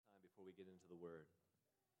the Word.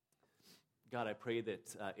 God, I pray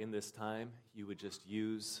that in this time you would just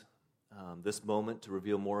use this moment to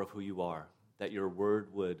reveal more of who you are, that your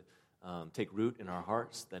Word would take root in our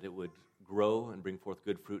hearts, that it would grow and bring forth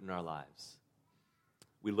good fruit in our lives.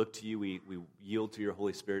 We look to you, we yield to your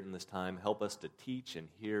Holy Spirit in this time. Help us to teach and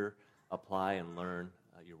hear, apply, and learn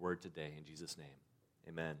your Word today. In Jesus' name,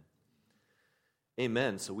 amen.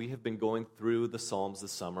 Amen. So we have been going through the Psalms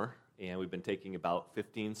this summer, and we've been taking about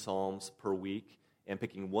 15 Psalms per week and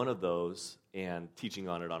picking one of those and teaching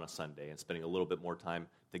on it on a Sunday and spending a little bit more time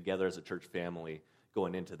together as a church family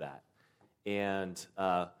going into that. And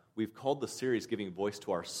we've called the series Giving Voice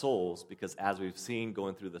to Our Souls because as we've seen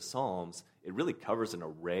going through the Psalms, it really covers an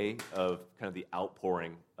array of kind of the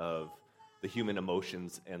outpouring of the human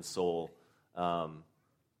emotions and soul.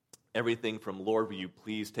 Everything from, Lord, will you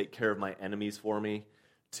please take care of my enemies for me,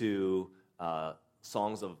 to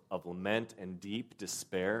songs of lament and deep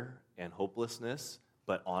despair and hopelessness,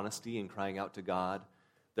 but honesty and crying out to God.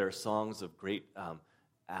 There are songs of great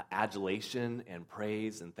adulation and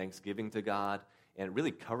praise and thanksgiving to God, and it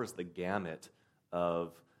really covers the gamut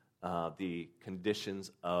of the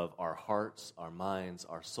conditions of our hearts, our minds,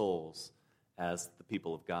 our souls as the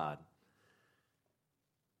people of God.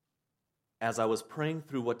 As I was praying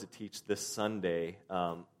through what to teach this Sunday,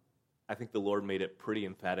 I think the Lord made it pretty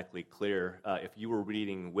emphatically clear. If you were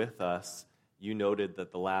reading with us, you noted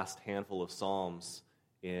that the last handful of Psalms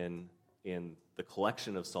in the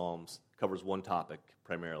collection of Psalms covers one topic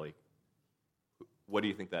primarily. What do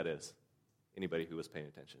you think that is? Anybody who was paying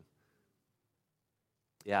attention?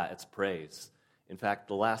 Yeah, it's praise. In fact,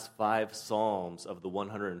 the last 5 Psalms of the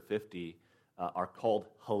 150 are called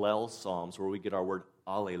Hallel Psalms, where we get our word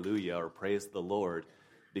Alleluia, or praise the Lord,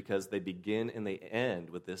 because they begin and they end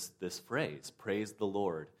with this phrase, praise the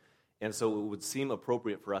Lord. And so it would seem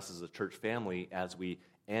appropriate for us as a church family as we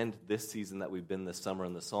end this season that we've been this summer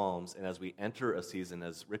in the Psalms, and as we enter a season,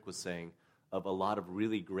 as Rick was saying, of a lot of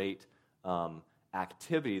really great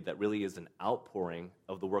activity that really is an outpouring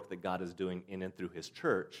of the work that God is doing in and through his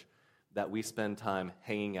church, that we spend time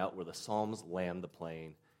hanging out where the Psalms land the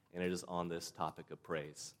plane, and it is on this topic of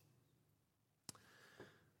praise.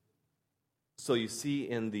 So you see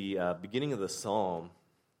in the beginning of the Psalm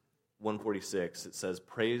 146, it says,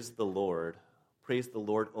 praise the Lord,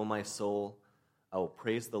 O my soul. I will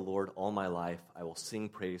praise the Lord all my life. I will sing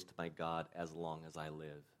praise to my God as long as I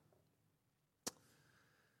live.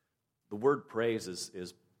 The word praise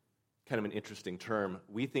is kind of an interesting term.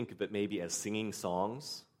 We think of it maybe as singing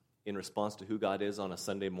songs in response to who God is on a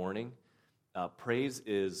Sunday morning. Praise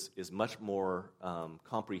is much more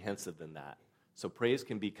comprehensive than that. So praise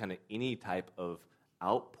can be kind of any type of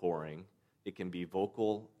outpouring. It can be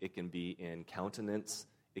vocal, it can be in countenance,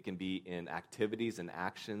 it can be in activities and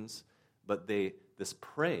actions, but this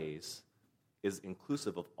praise is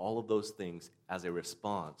inclusive of all of those things as a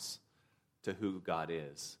response to who God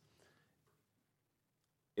is.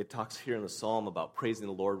 It talks here in the Psalm about praising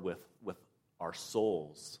the Lord with our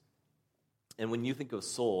souls. And when you think of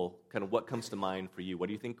soul, kind of what comes to mind for you? What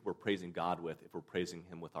do you think we're praising God with if we're praising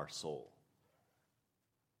him with our soul?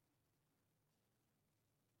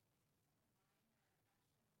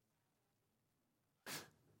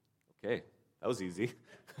 Okay, that was easy.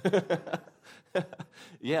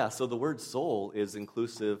 Yeah, so the word soul is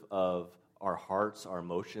inclusive of our hearts, our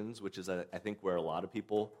emotions, which is, I think, where a lot of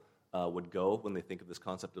people would go when they think of this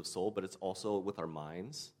concept of soul, but it's also with our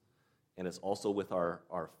minds, and it's also with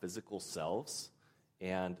our physical selves,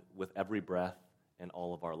 and with every breath and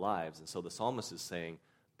all of our lives. And so the psalmist is saying,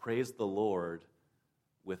 praise the Lord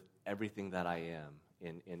with everything that I am,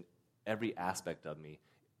 in every aspect of me.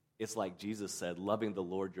 It's like Jesus said, loving the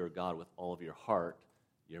Lord your God with all of your heart,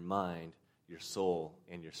 your mind, your soul,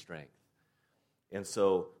 and your strength. And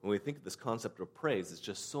so when we think of this concept of praise, it's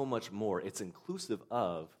just so much more. It's inclusive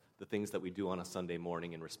of the things that we do on a Sunday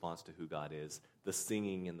morning in response to who God is, the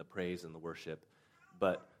singing and the praise and the worship.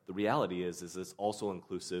 But the reality is it's also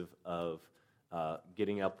inclusive of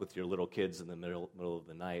getting up with your little kids in the middle of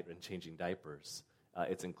the night and changing diapers.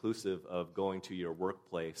 It's inclusive of going to your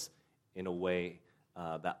workplace in a way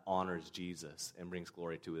that honors Jesus and brings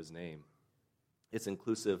glory to his name. It's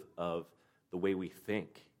inclusive of the way we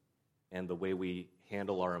think and the way we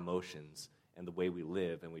handle our emotions and the way we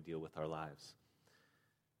live and we deal with our lives.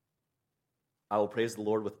 I will praise the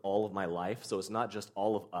Lord with all of my life. So it's not just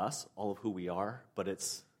all of us, all of who we are, but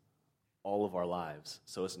it's all of our lives.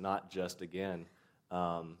 So it's not just, again,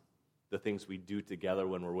 the things we do together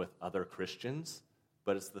when we're with other Christians,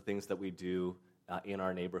 but it's the things that we do in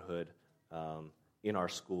our neighborhood, in our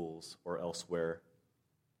schools, or elsewhere.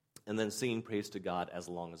 And then singing praise to God as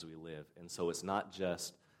long as we live. And so it's not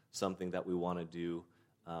just something that we want to do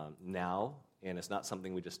now, and it's not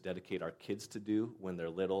something we just dedicate our kids to do when they're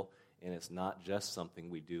little, and it's not just something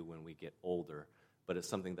we do when we get older, but it's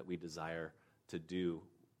something that we desire to do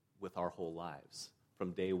with our whole lives,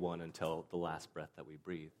 from day one until the last breath that we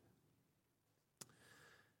breathe.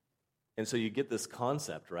 And so you get this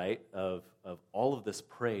concept, right, of all of this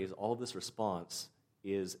praise, all of this response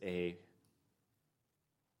is the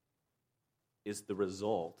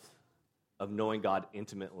result of knowing God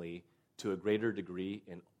intimately to a greater degree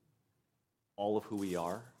in all of who we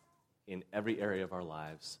are, in every area of our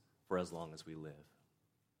lives, for as long as we live.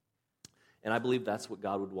 And I believe that's what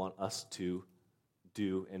God would want us to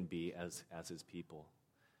do and be as his people.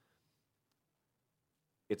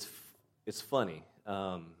 It's funny.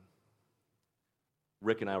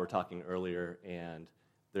 Rick and I were talking earlier, and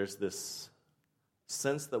there's this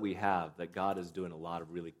sense that we have that God is doing a lot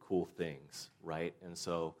of really cool things, right? And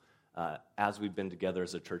so as we've been together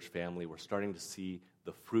as a church family, we're starting to see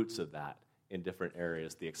the fruits of that in different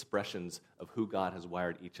areas, the expressions of who God has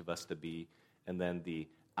wired each of us to be, and then the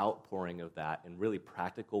outpouring of that in really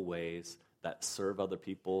practical ways that serve other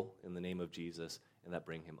people in the name of Jesus and that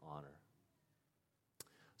bring him honor.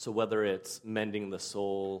 So whether it's mending the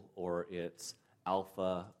soul, or it's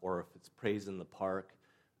Alpha, or if it's praise in the park,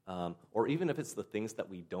 or even if it's the things that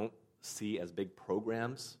we don't see as big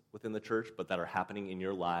programs within the church, but that are happening in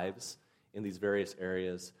your lives in these various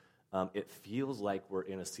areas, it feels like we're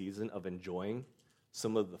in a season of enjoying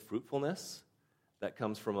some of the fruitfulness that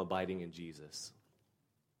comes from abiding in Jesus.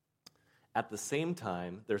 At the same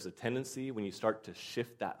time, there's a tendency when you start to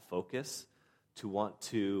shift that focus to want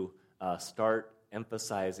to start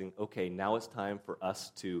emphasizing, okay, now it's time for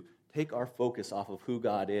us to take our focus off of who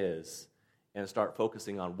God is and start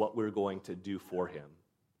focusing on what we're going to do for him.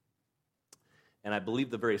 And I believe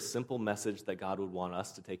the very simple message that God would want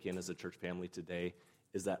us to take in as a church family today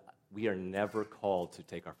is that we are never called to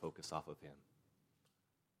take our focus off of him,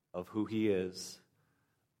 of who he is,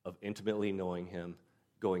 of intimately knowing him,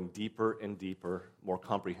 going deeper and deeper, more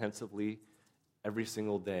comprehensively every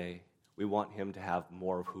single day. We want him to have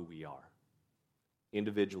more of who we are,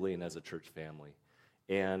 individually and as a church family.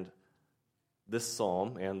 And this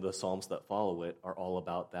psalm and the psalms that follow it are all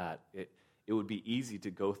about that. It would be easy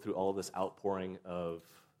to go through all this outpouring of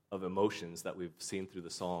emotions that we've seen through the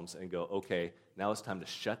Psalms and go, okay, now it's time to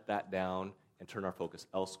shut that down and turn our focus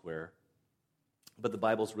elsewhere. But the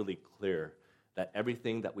Bible's really clear that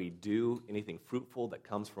everything that we do, anything fruitful that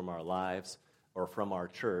comes from our lives or from our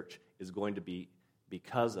church, is going to be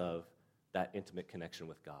because of that intimate connection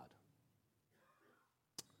with God.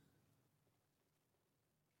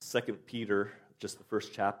 2 Peter, just the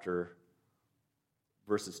first chapter,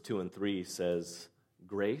 verses 2 and 3 says,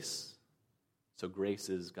 grace. So grace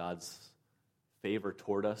is God's favor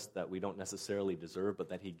toward us that we don't necessarily deserve, but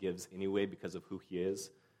that he gives anyway because of who he is.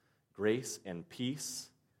 Grace and peace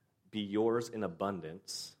be yours in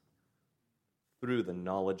abundance through the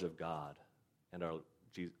knowledge of God and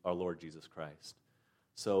our Lord Jesus Christ.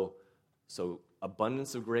 So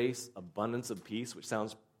abundance of grace, abundance of peace, which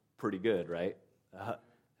sounds pretty good, right?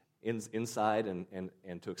 Inside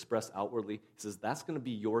and to express outwardly. He says that's going to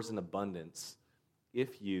be yours in abundance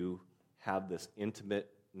if you have this intimate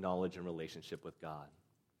knowledge and relationship with God.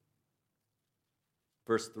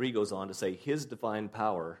 Verse 3 goes on to say, his divine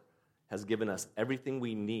power has given us everything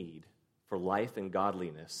we need for life and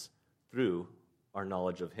godliness through our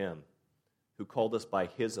knowledge of him, who called us by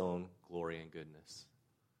his own glory and goodness.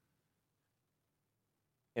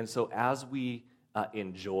 And so as we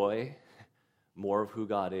enjoy more of who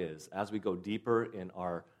God is, as we go deeper in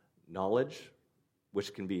our knowledge,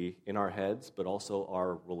 which can be in our heads, but also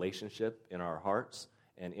our relationship in our hearts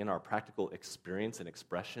and in our practical experience and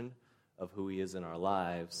expression of who he is in our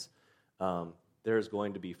lives, there is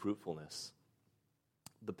going to be fruitfulness.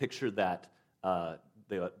 The picture that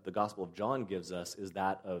the Gospel of John gives us is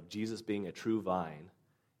that of Jesus being a true vine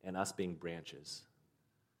and us being branches.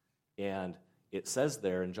 And it says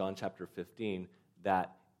there in John chapter 15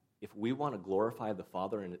 that if we want to glorify the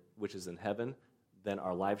Father which is in heaven, then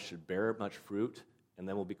our lives should bear much fruit, and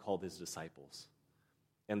then we'll be called his disciples.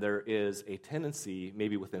 And there is a tendency,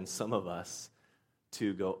 maybe within some of us,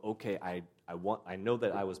 to go, okay, I know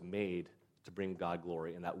that I was made to bring God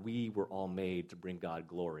glory, and that we were all made to bring God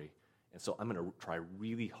glory. And so I'm going to try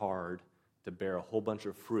really hard to bear a whole bunch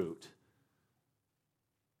of fruit,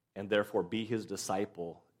 and therefore be his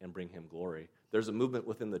disciple and bring him glory. There's a movement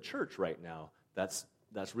within the church right now that's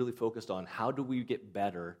really focused on how do we get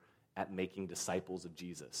better at making disciples of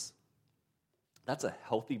Jesus. That's a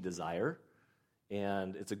healthy desire,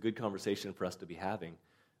 and it's a good conversation for us to be having.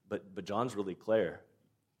 But John's really clear.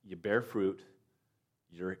 You bear fruit,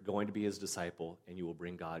 You're going to be his disciple, and you will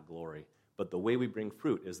bring God glory. But the way we bring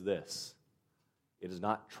fruit is this. It is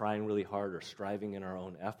not trying really hard or striving in our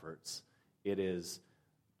own efforts. It is,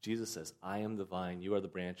 Jesus says, I am the vine, you are the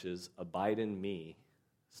branches, abide in me,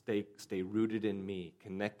 stay rooted in me,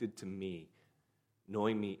 connected to me,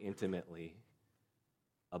 knowing me intimately,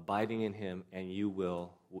 abiding in him, and you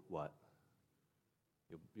will, what?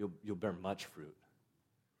 You'll bear much fruit.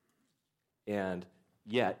 And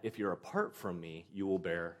yet, if you're apart from me, you will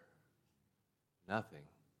bear nothing.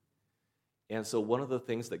 And so one of the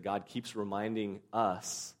things that God keeps reminding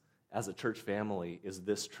us as a church family is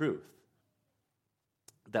this truth,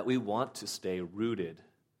 that we want to stay rooted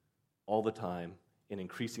all the time in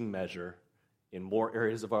increasing measure in more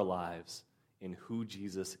areas of our lives in who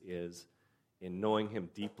Jesus is, in knowing him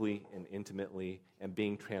deeply and intimately and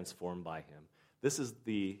being transformed by him. This is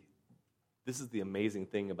the amazing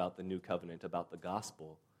thing about the new covenant, about the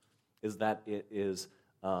gospel, is that it is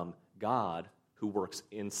God who works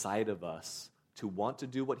inside of us to want to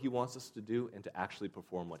do what he wants us to do and to actually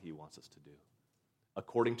perform what he wants us to do,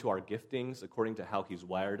 according to our giftings, according to how he's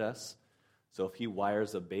wired us. So if he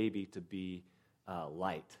wires a baby to be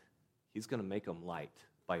light, he's going to make them light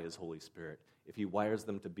by his Holy Spirit. If he wires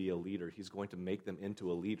them to be a leader, he's going to make them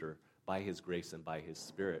into a leader by his grace and by his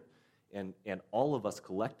Spirit. And all of us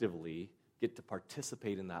collectively get to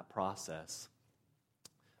participate in that process.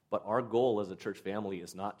 But our goal as a church family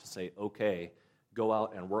is not to say, okay, go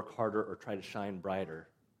out and work harder or try to shine brighter.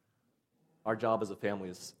 Our job as a family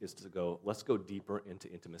is to go, let's go deeper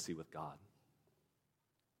into intimacy with God.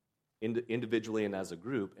 Individually and as a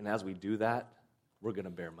group, and as we do that, we're going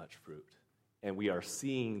to bear much fruit. And we are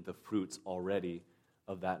seeing the fruits already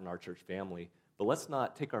of that in our church family. But let's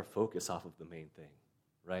not take our focus off of the main thing,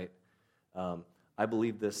 right? I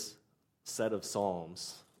believe this set of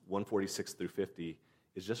Psalms, 146 through 50,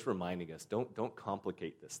 is just reminding us, don't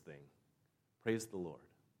complicate this thing. Praise the Lord.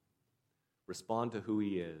 Respond to who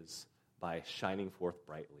he is by shining forth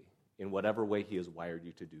brightly in whatever way he has wired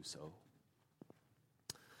you to do so.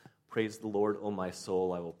 Praise the Lord, O my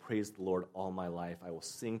soul. I will praise the Lord all my life. I will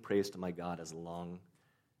sing praise to my God as long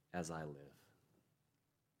as I live.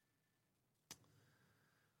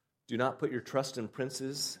 Do not put your trust in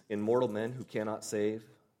princes, in mortal men who cannot save.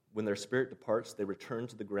 When their spirit departs, they return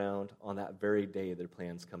to the ground. On that very day, their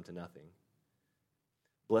plans come to nothing.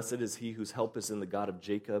 Blessed is he whose help is in the God of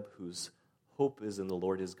Jacob, whose hope is in the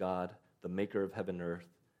Lord his God, the maker of heaven and earth,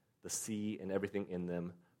 the sea and everything in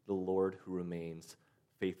them, the Lord who remains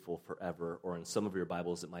faithful forever. Or in some of your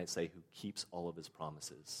Bibles, it might say, who keeps all of his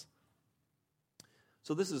promises.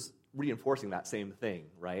 So this is reinforcing that same thing,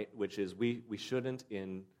 right? Which is we shouldn't,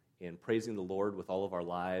 in praising the Lord with all of our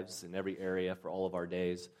lives, in every area for all of our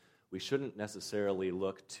days, we shouldn't necessarily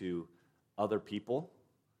look to other people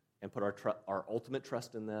and put our ultimate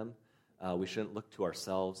trust in them. We shouldn't look to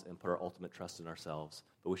ourselves and put our ultimate trust in ourselves,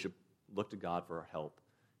 but we should look to God for our help.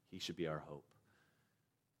 He should be our hope.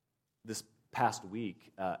 This past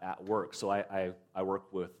week at work, so I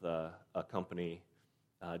work with a company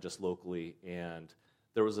just locally, and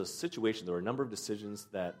there was a situation, there were a number of decisions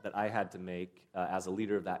that I had to make as a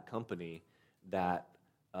leader of that company that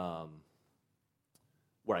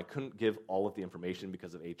where I couldn't give all of the information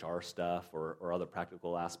because of HR stuff or other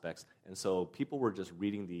practical aspects. And so people were just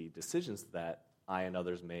reading the decisions that I and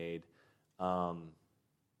others made, and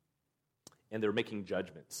they were making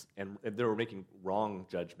judgments. And they were making wrong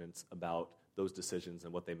judgments about those decisions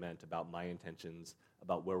and what they meant, about my intentions,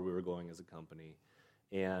 about where we were going as a company.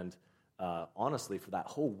 And honestly, for that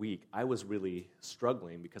whole week, I was really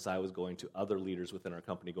struggling because I was going to other leaders within our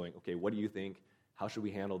company going, okay, what do you think? How should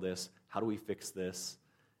we handle this? How do we fix this?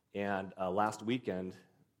 And last weekend,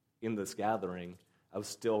 in this gathering, I was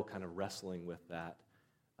still kind of wrestling with that.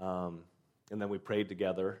 And then we prayed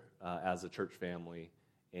together as a church family,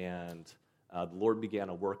 and the Lord began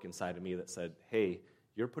a work inside of me that said, hey,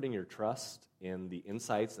 you're putting your trust in the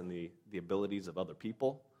insights and the abilities of other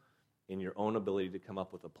people, in your own ability to come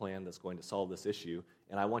up with a plan that's going to solve this issue,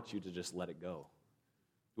 and I want you to just let it go,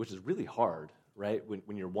 which is really hard, right?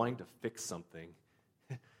 When you're wanting to fix something,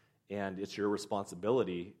 and it's your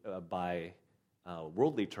responsibility by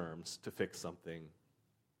worldly terms to fix something,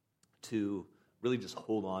 to really just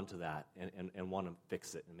hold on to that and want to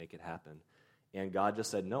fix it and make it happen. And God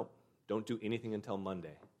just said, no, don't do anything until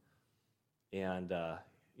Monday. And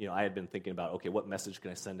I had been thinking about, okay, what message can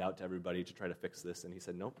I send out to everybody to try to fix this? And he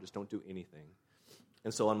said, nope, just don't do anything.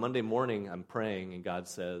 And so on Monday morning, I'm praying, and God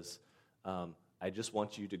says, I just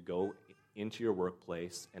want you to go into your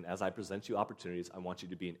workplace, and as I present you opportunities, I want you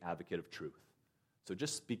to be an advocate of truth. So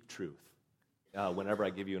just speak truth whenever I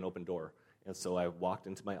give you an open door. And so I walked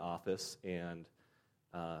into my office, and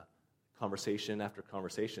conversation after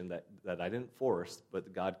conversation that I didn't force,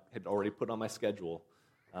 but God had already put on my schedule,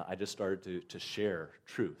 I just started to share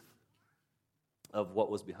truth of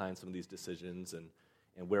what was behind some of these decisions and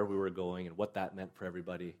where we were going and what that meant for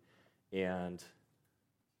everybody. And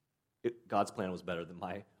God's plan was better than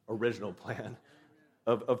my original plan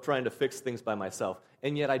of trying to fix things by myself.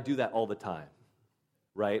 And yet I do that all the time,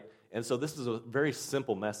 right? And so this is a very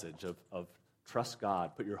simple message of trust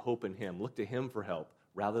God, put your hope in Him, look to Him for help,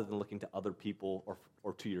 rather than looking to other people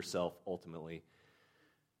or to yourself ultimately.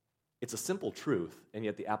 It's a simple truth, and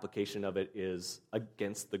yet the application of it is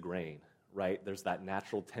against the grain, right? There's that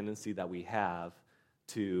natural tendency that we have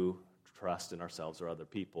to trust in ourselves or other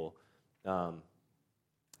people. And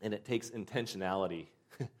it takes intentionality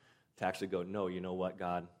to actually go, no, you know what,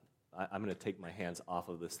 God, I'm going to take my hands off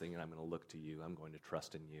of this thing and I'm going to look to you. I'm going to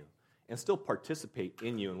trust in you. And still participate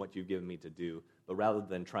in you and what you've given me to do, but rather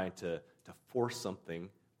than trying to force something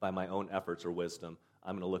by my own efforts or wisdom,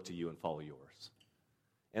 I'm going to look to you and follow yours.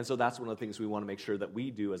 And so that's one of the things we want to make sure that we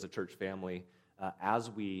do as a church family as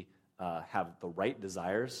we have the right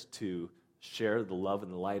desires to share the love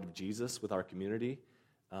and the light of Jesus with our community.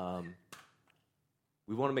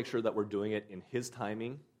 We want to make sure that we're doing it in His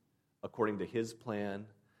timing, according to His plan,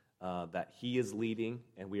 that He is leading,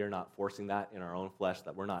 and we are not forcing that in our own flesh,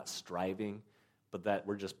 that we're not striving, but that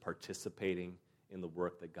we're just participating in the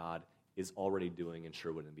work that God is already doing in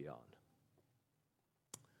Sherwood and beyond.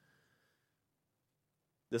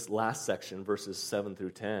 This last section, verses 7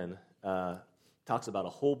 through 10, talks about a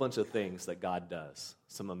whole bunch of things that God does,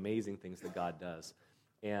 some amazing things that God does.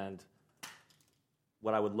 And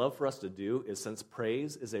what I would love for us to do is, since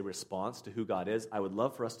praise is a response to who God is, I would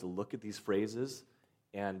love for us to look at these phrases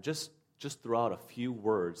and just throw out a few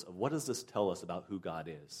words of what does this tell us about who God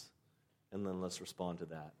is? And then let's respond to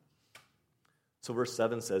that. So verse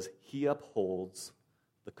 7 says, He upholds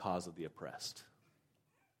the cause of the oppressed.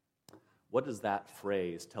 What does that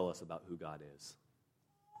phrase tell us about who God is?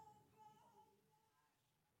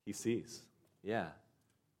 He sees. Yeah,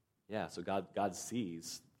 so God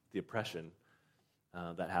sees the oppression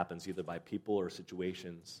that happens either by people or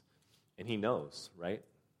situations, and He knows, right?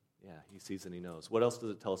 Yeah, He sees and He knows. What else does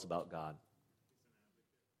it tell us about God?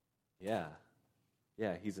 Yeah,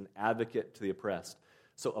 He's an advocate to the oppressed.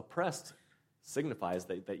 So oppressed signifies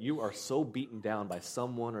that you are so beaten down by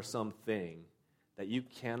someone or something that you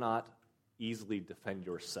cannot easily defend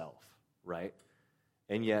yourself, right?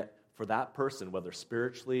 And yet, for that person, whether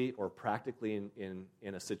spiritually or practically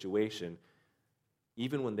in a situation,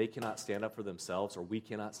 even when they cannot stand up for themselves or we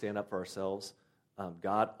cannot stand up for ourselves,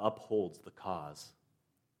 God upholds the cause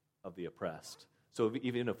of the oppressed. So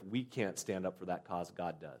even if we can't stand up for that cause,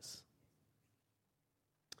 God does.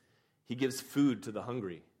 He gives food to the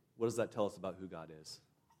hungry. What does that tell us about who God is?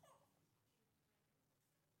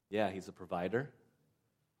 Yeah, He's a provider.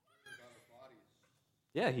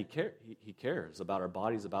 Yeah, he cares about our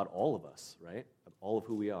bodies, about all of us, right? All of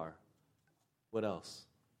who we are. What else?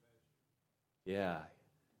 Yeah,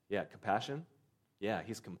 compassion. Yeah,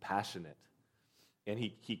 He's compassionate. And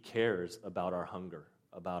he cares about our hunger,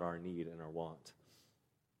 about our need and our want.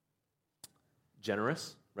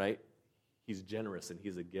 Generous, right? He's generous and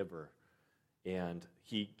He's a giver. And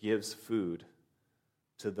He gives food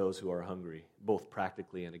to those who are hungry, both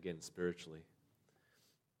practically and, again, spiritually.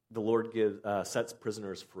 The Lord sets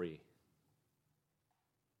prisoners free.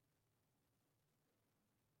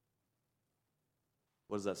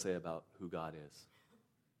 What does that say about who God is?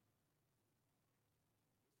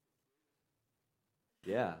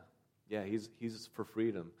 Yeah, He's for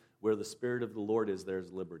freedom. Where the Spirit of the Lord is,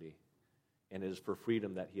 there's liberty. And it is for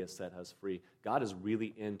freedom that He has set us free. God is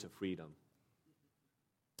really into freedom.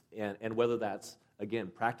 And whether that's,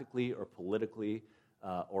 again, practically or politically,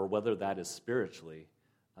 or whether that is spiritually,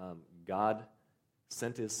 God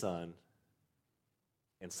sent His Son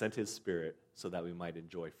and sent His Spirit so that we might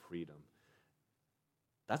enjoy freedom.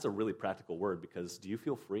 That's a really practical word, because do you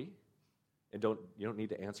feel free? And you don't need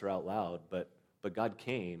to answer out loud, but God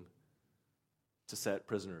came to set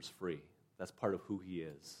prisoners free. That's part of who He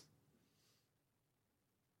is.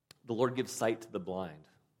 The Lord gives sight to the blind.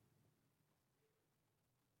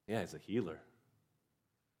 Yeah, He's a healer.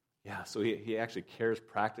 Yeah, so he actually cares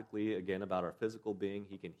practically, again, about our physical being.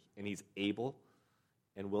 He's able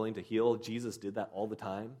and willing to heal. Jesus did that all the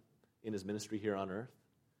time in His ministry here on earth.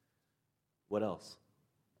 What else?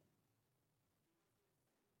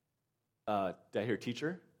 Did I hear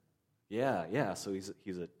teacher? Yeah. So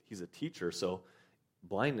he's a teacher. So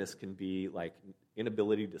blindness can be like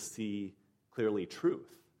inability to see clearly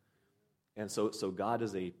truth. And so God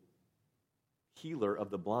is a healer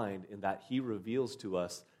of the blind in that He reveals to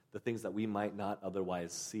us the things that we might not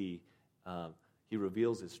otherwise see. He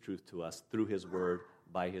reveals his truth to us through his word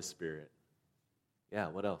by his Spirit. Yeah,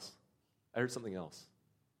 what else? I heard something else.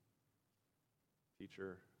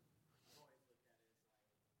 Teacher.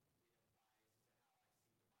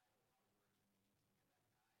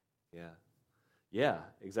 Yeah,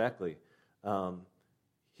 exactly.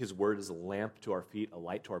 His word is a lamp to our feet, a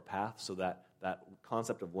light to our path, so that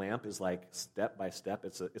concept of lamp is like step by step.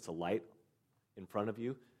 It's a light in front of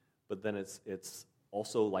you, but then it's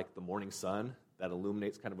also like the morning sun that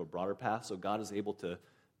illuminates kind of a broader path. So God is able to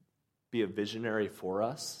be a visionary for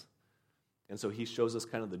us. And so he shows us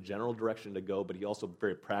kind of the general direction to go, but he also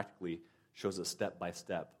very practically shows us step by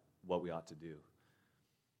step what we ought to do.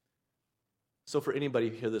 So for anybody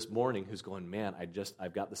here this morning who's going, man,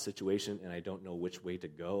 I've got the situation and I don't know which way to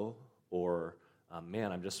go, or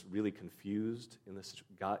man, I'm just really confused in this.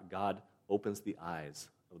 God opens the eyes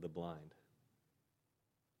of the blind.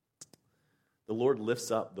 The Lord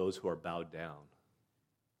lifts up those who are bowed down.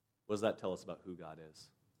 What does that tell us about who God is?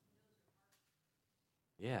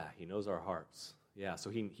 Yeah, he knows our hearts. Yeah, so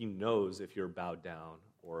he knows if you're bowed down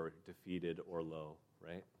or defeated or low,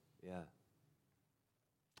 right? Yeah.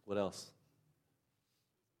 What else?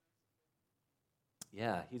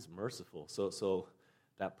 Yeah, he's merciful. So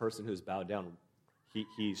that person who's bowed down,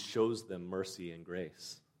 he shows them mercy and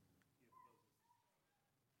grace.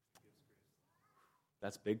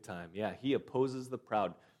 That's big time. Yeah, he opposes the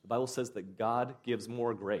proud. The Bible says that God gives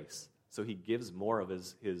more grace. So he gives more of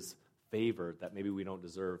his favor that maybe we don't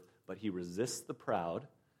deserve, but he resists the proud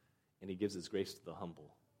and he gives his grace to the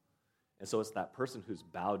humble. And so it's that person who's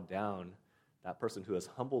bowed down, that person who has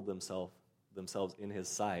humbled themselves in his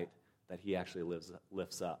sight, that he actually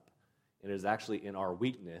lifts up. And it is actually in our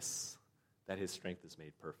weakness that his strength is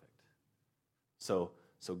made perfect. So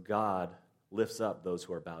God lifts up those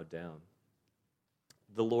who are bowed down.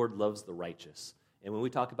 The Lord loves the righteous. And when we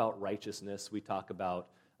talk about righteousness, we talk about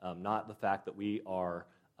not the fact that we are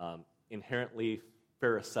inherently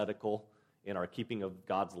pharisaical in our keeping of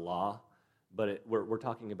God's law, but we're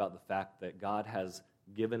talking about the fact that God has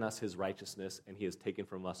given us his righteousness and he has taken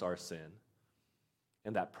from us our sin.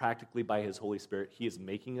 And that practically by his Holy Spirit, he is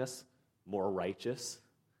making us more righteous,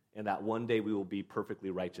 and that one day we will be perfectly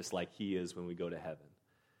righteous like he is when we go to heaven.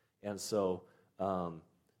 And so when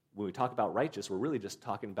we talk about righteous, we're really just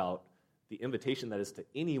talking about the invitation that is to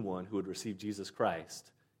anyone who would receive Jesus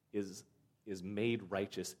Christ is made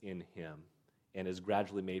righteous in him and is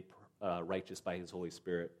gradually made righteous by his Holy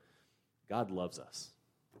Spirit. God loves us.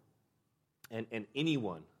 And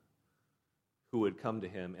anyone who would come to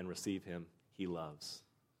him and receive him, he loves.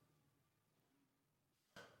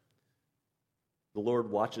 The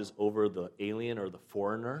Lord watches over the alien or the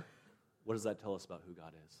foreigner. What does that tell us about who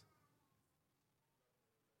God is?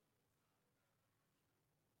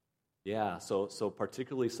 Yeah, so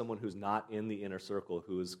particularly someone who's not in the inner circle,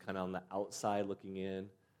 who's kind of on the outside looking in,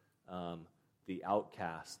 the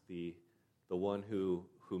outcast, the one who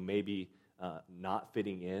may be not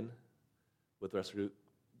fitting in with the rest of the group.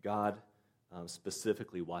 God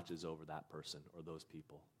specifically watches over that person or those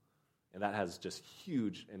people. And that has just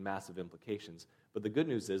huge and massive implications. But the good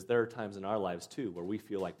news is there are times in our lives, too, where we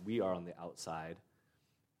feel like we are on the outside.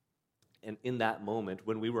 And in that moment,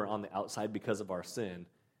 when we were on the outside because of our sin,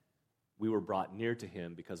 we were brought near to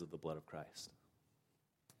him because of the blood of Christ.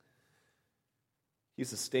 He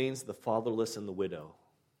sustains the fatherless and the widow.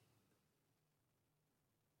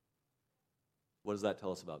 What does that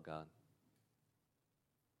tell us about God?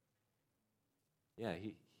 Yeah,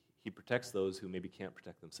 he protects those who maybe can't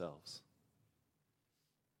protect themselves,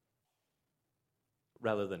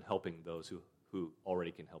 rather than helping those who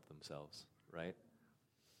already can help themselves, right?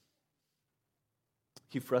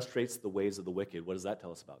 He frustrates the ways of the wicked. What does that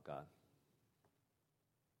tell us about God?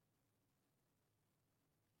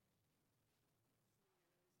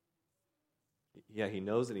 Yeah, he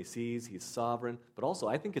knows and he sees, he's sovereign, but also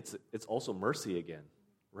I think it's also mercy again,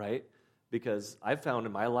 right? Because I've found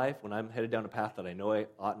in my life, when I'm headed down a path that I know I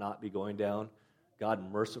ought not be going down, God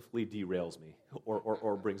mercifully derails me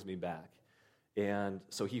or brings me back. And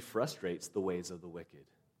so he frustrates the ways of the wicked.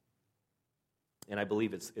 And I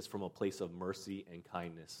believe it's from a place of mercy and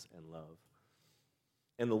kindness and love.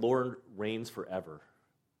 And the Lord reigns forever.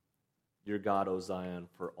 Your God, O Zion,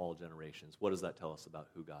 for all generations. What does that tell us about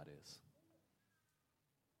who God is?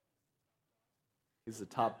 He's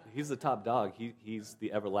the top dog. He's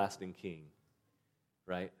the everlasting king,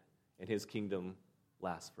 right? And his kingdom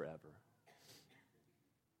lasts forever.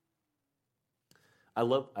 I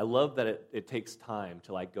love that it takes time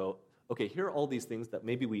to go, okay, here are all these things that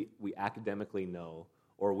maybe we academically know,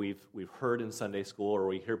 or we've heard in Sunday school, or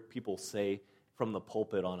we hear people say from the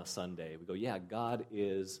pulpit on a Sunday. We go, yeah, God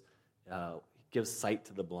gives sight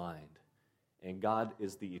to the blind. And God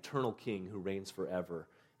is the eternal King who reigns forever.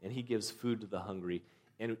 And he gives food to the hungry.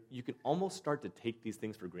 And you can almost start to take these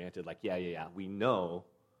things for granted. Like, yeah, we know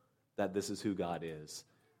that this is who God is.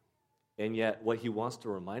 And yet what he wants to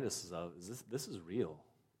remind us of is this is real.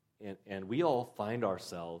 And we all find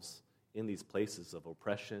ourselves in these places of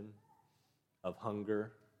oppression, of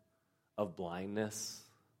hunger, of blindness,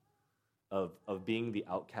 of being the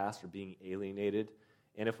outcast or being alienated.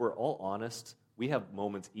 And if we're all honest, we have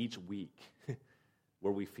moments each week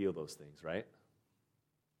where we feel those things, right?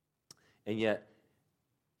 And yet,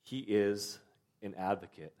 he is an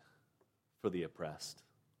advocate for the oppressed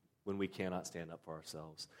when we cannot stand up for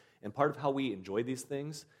ourselves. And part of how we enjoy these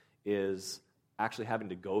things is actually having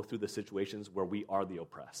to go through the situations where we are the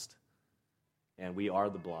oppressed, and we are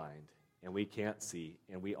the blind, and we can't see,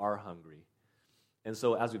 and we are hungry. And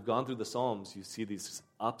so as we've gone through the Psalms, you see these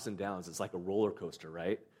ups and downs. It's like a roller coaster,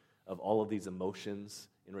 right, of all of these emotions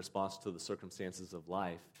in response to the circumstances of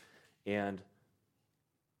life. And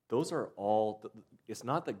those are all, it's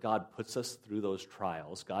not that God puts us through those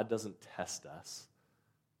trials. God doesn't test us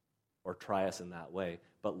or try us in that way.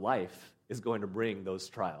 But life is going to bring those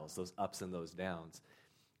trials, those ups and those downs.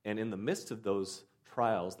 And in the midst of those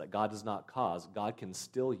trials that God does not cause, God can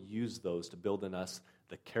still use those to build in us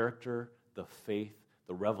the character, the faith,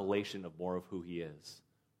 the revelation of more of who he is.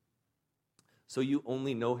 So you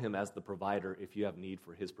only know him as the provider if you have need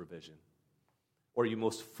for his provision, or you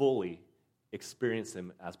most fully experience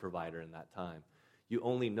him as provider in that time. You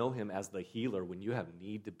only know him as the healer when you have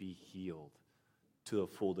need to be healed to a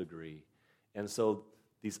full degree. And so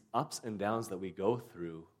these ups and downs that we go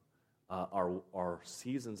through are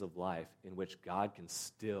seasons of life in which God can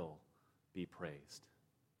still be praised.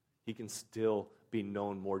 He can still be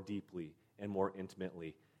known more deeply and more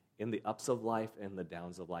intimately in the ups of life and the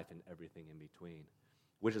downs of life and everything in between,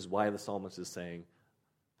 which is why the psalmist is saying,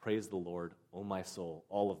 praise the Lord, O my soul,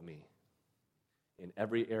 all of me, in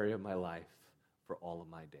every area of my life for all of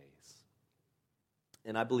my days.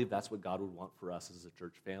 And I believe that's what God would want for us as a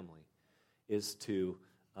church family, is to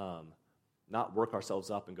not work ourselves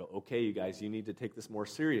up and go, okay, you guys, you need to take this more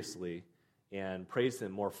seriously and praise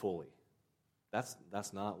him more fully. That's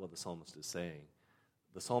not what the psalmist is saying.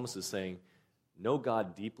 The psalmist is saying, know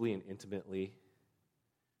God deeply and intimately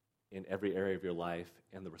in every area of your life,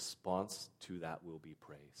 and the response to that will be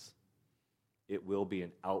praise. It will be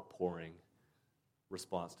an outpouring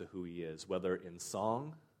response to who he is, whether in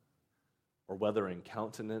song or whether in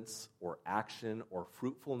countenance or action or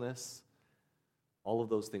fruitfulness. All of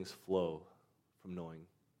those things flow from knowing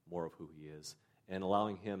more of who he is and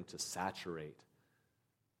allowing him to saturate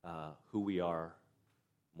who we are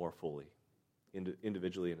more fully,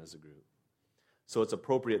 individually and as a group. So it's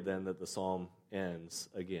appropriate then that the psalm ends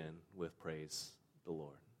again with praise the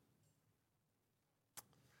Lord.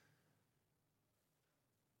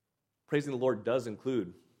 Praising the Lord does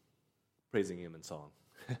include praising him in song.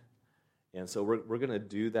 And so we're going to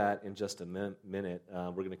do that in just a minute.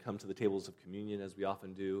 We're going to come to the tables of communion as we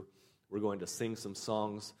often do. We're going to sing some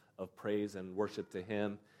songs of praise and worship to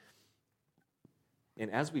him.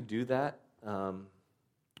 And as we do that,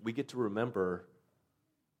 we get to remember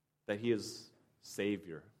that he is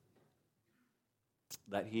Savior,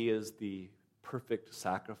 that he is the perfect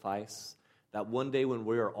sacrifice, that one day when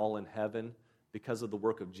we are all in heaven, because of the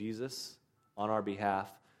work of Jesus on our behalf,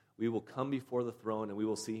 we will come before the throne and we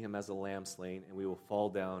will see him as a lamb slain, and we will fall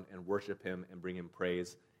down and worship him and bring him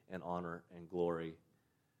praise and honor and glory,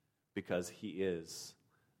 because he is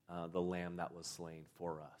the lamb that was slain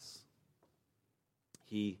for us.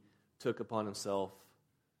 He took upon himself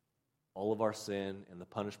all of our sin and the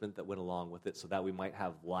punishment that went along with it so that we might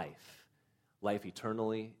have life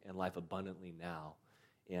eternally and life abundantly now.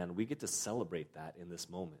 And we get to celebrate that in this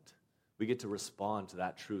moment. We get to respond to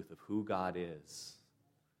that truth of who God is,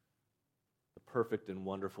 the perfect and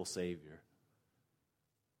wonderful Savior,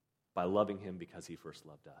 by loving him because he first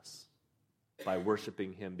loved us, by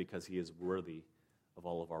worshiping him because he is worthy of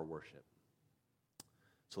all of our worship.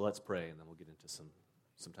 So let's pray, and then we'll get into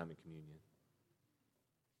some time in communion.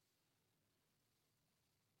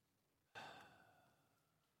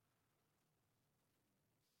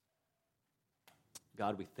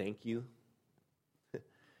 God, we thank you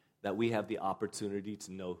that we have the opportunity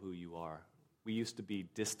to know who you are. We used to be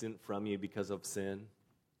distant from you because of sin,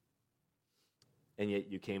 and yet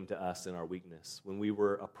you came to us in our weakness. When we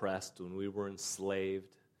were oppressed, when we were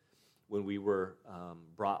enslaved, when we were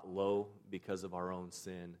brought low because of our own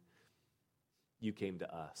sin, you came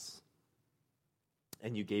to us.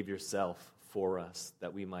 And you gave yourself for us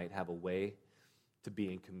that we might have a way to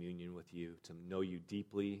be in communion with you, to know you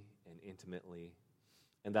deeply and intimately,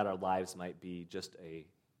 and that our lives might be just a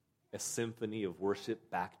symphony of worship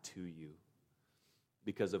back to you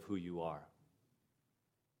because of who you are.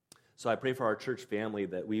 So I pray for our church family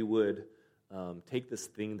that we would take this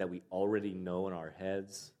thing that we already know in our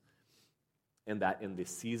heads, and that in the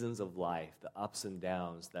seasons of life, the ups and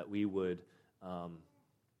downs, that we would,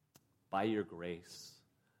 by your grace,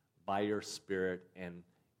 by your Spirit,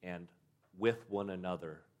 and with one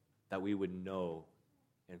another, that we would know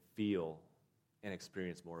and feel and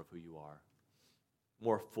experience more of who you are,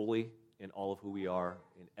 more fully in all of who we are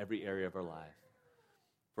in every area of our life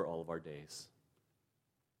for all of our days.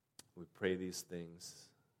 We pray these things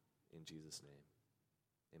in Jesus'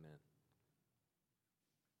 name. Amen.